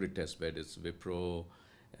microgrid test bed is Wipro,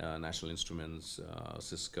 National Instruments,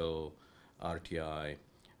 Cisco, RTI,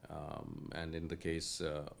 and in the case,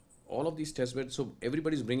 all of these test beds, so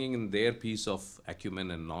everybody's bringing in their piece of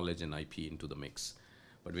acumen and knowledge and IP into the mix.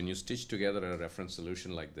 But when you stitch together a reference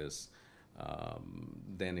solution like this,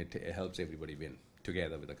 then it helps everybody win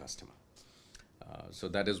together with the customer. So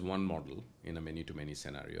that is one model in a many-to-many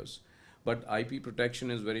scenarios. But IP protection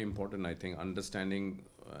is very important, I think, understanding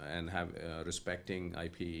and respecting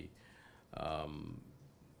IP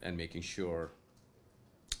and making sure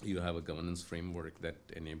you have a governance framework that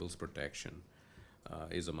enables protection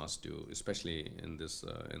is a must-do, especially in the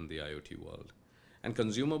IoT world. And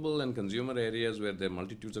consumable and consumer areas where there are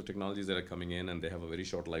multitudes of technologies that are coming in and they have a very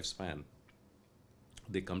short lifespan,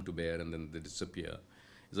 they come to bear and then they disappear.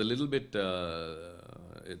 It's a little bit,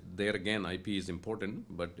 there again, IP is important,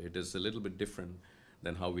 but it is a little bit different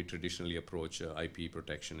than how we traditionally approach IP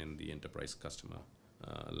protection in the enterprise customer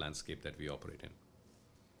landscape that we operate in.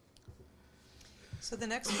 So the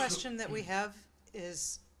next question that we have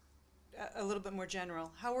is a little bit more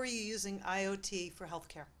general. How are you using IoT for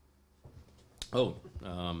healthcare?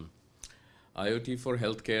 IoT for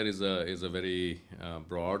healthcare is a very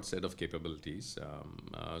broad set of capabilities.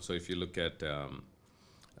 So if you look at,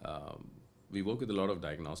 we work with a lot of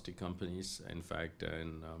diagnostic companies. In fact,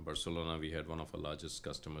 in Barcelona, we had one of our largest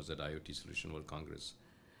customers at IoT Solution World Congress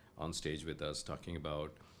on stage with us talking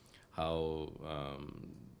about how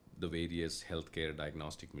the various healthcare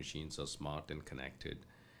diagnostic machines are smart and connected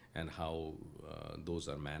and how those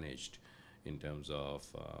are managed in terms of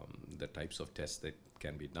the types of tests that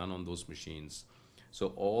can be done on those machines. So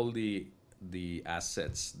all the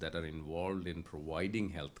assets that are involved in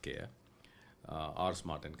providing healthcare are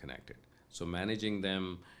smart and connected. So managing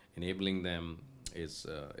them, enabling them is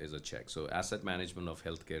a check. So asset management of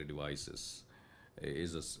healthcare devices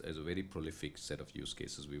is a very prolific set of use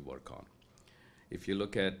cases we work on. If you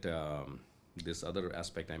look at this other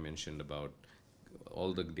aspect I mentioned about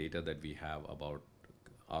all the data that we have about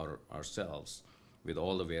ourselves with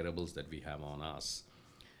all the variables that we have on us,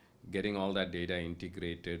 getting all that data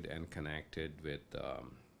integrated and connected with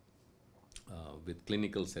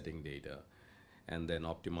clinical setting data and then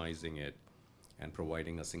optimizing it and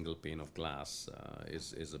providing a single pane of glass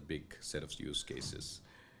is a big set of use cases.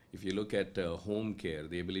 If you look at home care,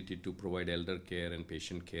 the ability to provide elder care and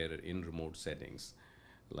patient care in remote settings,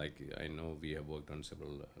 like I know we have worked on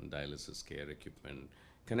several dialysis care equipment,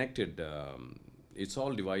 connected, it's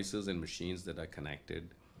all devices and machines that are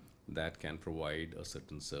connected that can provide a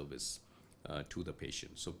certain service to the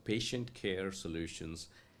patient. So patient care solutions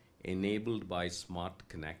enabled by smart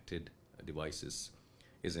connected devices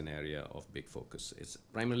is an area of big focus. It's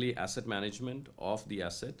primarily asset management of the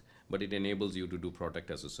asset, but it enables you to do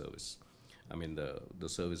product as a service. I mean, the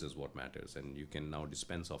service is what matters, and you can now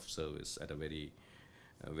dispense of service at a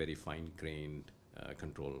very fine-grained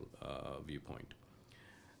control viewpoint.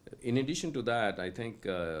 In addition to that, I think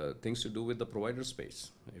things to do with the provider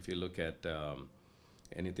space. If you look at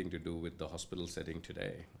anything to do with the hospital setting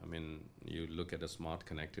today, I mean, you look at a smart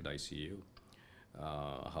connected ICU,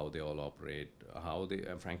 how they all operate, how they,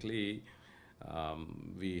 frankly,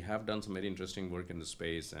 we have done some very interesting work in the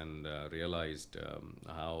space and realized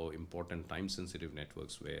how important time-sensitive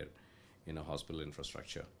networks were in a hospital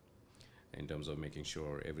infrastructure in terms of making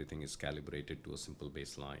sure everything is calibrated to a simple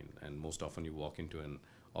baseline. And most often you walk into an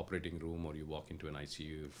operating room or you walk into an ICU,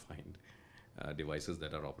 you'll find devices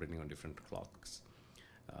that are operating on different clocks,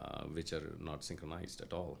 which are not synchronized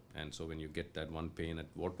at all. And so when you get that one pane at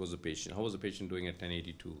how was the patient doing at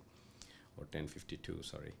 1082 or 1052,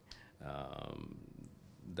 sorry,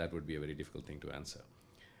 that would be a very difficult thing to answer.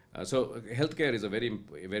 So healthcare is a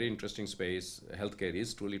very interesting space. Healthcare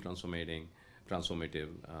is truly transformative.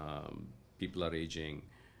 People are aging.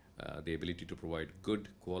 The ability to provide good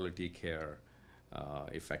quality care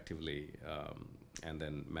effectively and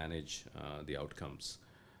then manage the outcomes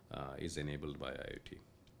is enabled by IoT.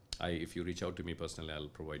 If you reach out to me personally, I'll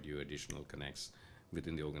provide you additional connects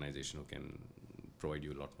within the organization who can provide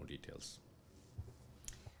you a lot more details.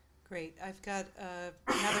 Great. I've got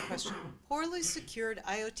another question. Poorly secured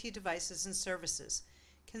IoT devices and services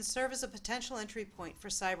can serve as a potential entry point for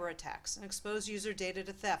cyber attacks and expose user data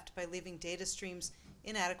to theft by leaving data streams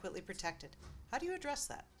inadequately protected. How do you address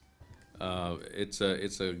that? It's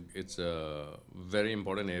a very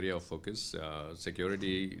important area of focus.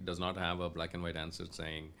 Security does not have a black and white answer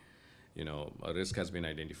saying, you know, a risk has been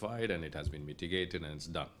identified and it has been mitigated and it's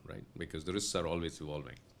done, right? Because the risks are always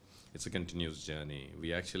evolving. It's a continuous journey.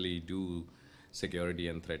 We actually do security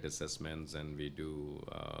and threat assessments, and we do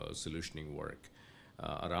solutioning work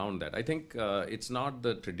around that. I think it's not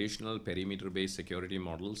the traditional perimeter-based security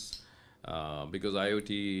models, because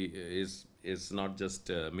IoT is not just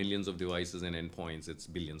millions of devices and endpoints, it's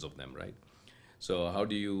billions of them, right? So how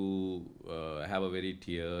do you have a very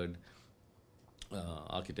tiered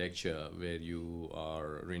architecture where you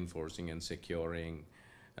are reinforcing and securing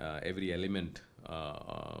every element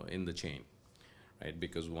in the chain, right?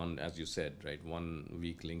 Because one, as you said, right, one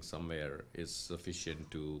weak link somewhere is sufficient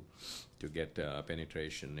to get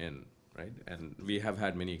penetration in, right? And we have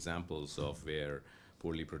had many examples of where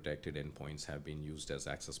poorly protected endpoints have been used as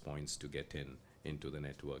access points to get into the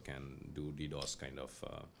network and do DDoS kind of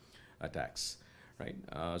attacks, right?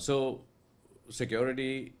 So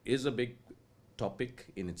security is a big topic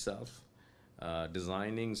in itself.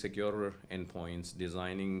 Designing secure endpoints,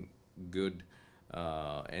 designing good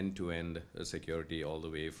end-to-end security all the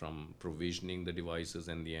way from provisioning the devices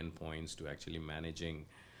and the endpoints to actually managing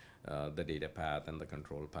the data path and the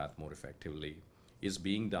control path more effectively is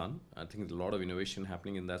being done. I think there's a lot of innovation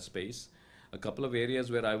happening in that space. A couple of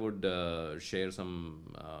areas where I would share some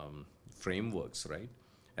frameworks, right?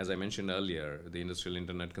 As I mentioned earlier, the Industrial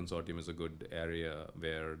Internet Consortium is a good area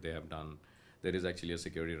where they have done, there is actually a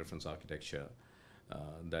security reference architecture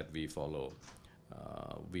that we follow.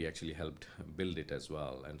 We actually helped build it as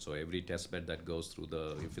well. And so every test bed that goes through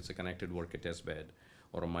if it's a connected worker test bed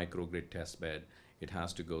or a microgrid test bed, it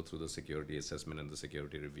has to go through the security assessment and the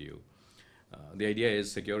security review. The idea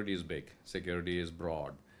is security is big, security is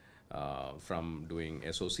broad, from doing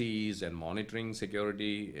SOCs and monitoring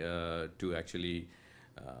security to actually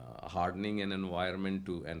hardening an environment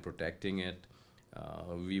and protecting it.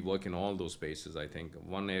 We work in all those spaces. I think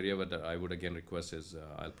one area that I would again request is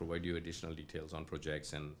I'll provide you additional details on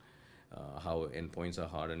projects and how endpoints are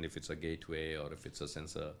hardened, if it's a gateway or if it's a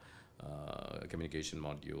sensor communication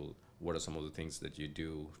module. What are some of the things that you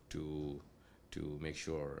do to make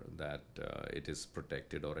sure that it is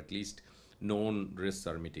protected, or at least known risks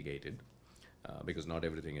are mitigated, because not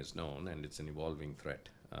everything is known and it's an evolving threat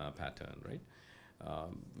pattern, right?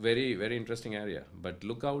 Very, very interesting area. But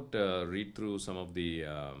look out, read through some of the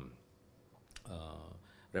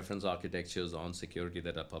reference architectures on security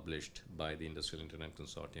that are published by the Industrial Internet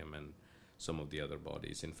Consortium and some of the other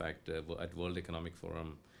bodies. In fact, at World Economic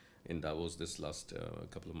Forum in Davos this last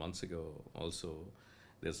couple of months ago, also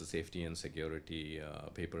there's a safety and security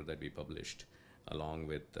paper that we published along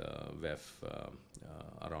with WEF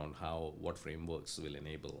around what frameworks will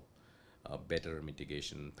enable a better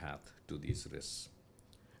mitigation path to these risks.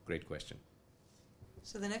 Great question.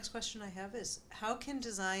 So the next question I have is, how can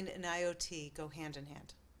design and IoT go hand in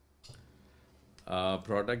hand?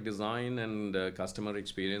 Product design and customer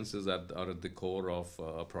experiences are at the core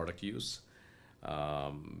of product use.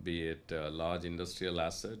 be it a large industrial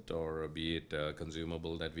asset or be it a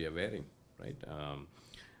consumable that we are wearing, right? Uh,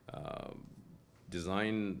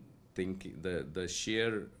 Design thinking, the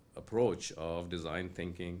sheer approach of design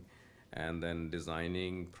thinking and then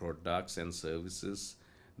designing products and services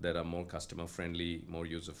that are more customer friendly, more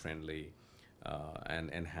user friendly, and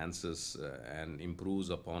enhances and improves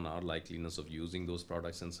upon our likeliness of using those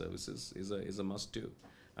products and services is a must do.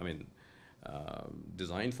 I mean,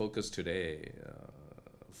 design focus today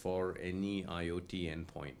for any IoT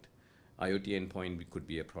endpoint. IoT endpoint could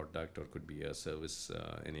be a product or could be a service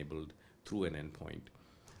enabled through an endpoint.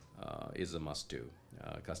 Is a must do.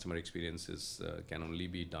 Customer experiences can only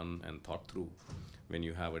be done and thought through when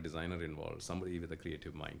you have a designer involved, somebody with a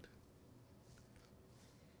creative mind.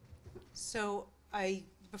 So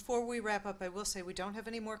before we wrap up, I will say we don't have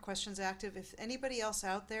any more questions active. If anybody else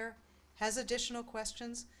out there has additional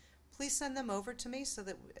questions, please send them over to me so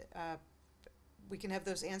that we can have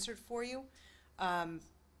those answered for you. And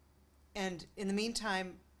in the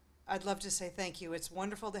meantime, I'd love to say thank you. It's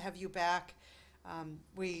wonderful to have you back.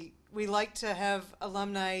 We like to have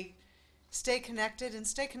alumni stay connected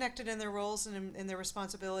in their roles and in their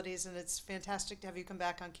responsibilities, and it's fantastic to have you come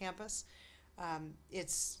back on campus.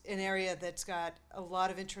 It's an area that's got a lot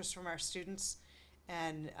of interest from our students,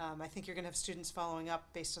 and I think you're going to have students following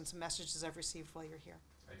up based on some messages I've received while you're here.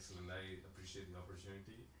 Excellent. I appreciate the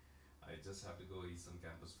opportunity. I just have to go eat some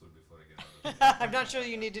campus food before I get out of here. I'm not sure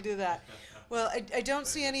you need to do that. Well, I don't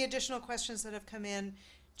see any additional questions that have come in.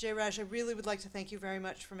 Jayraj, I really would like to thank you very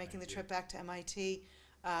much for making the trip back to MIT,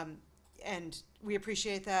 and we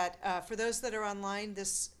appreciate that. For those that are online,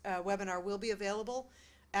 this webinar will be available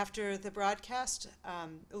after the broadcast. A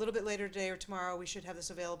little bit later today or tomorrow, we should have this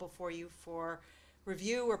available for you for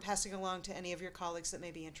review or passing along to any of your colleagues that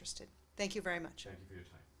may be interested. Thank you very much. Thank you for your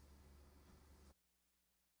time.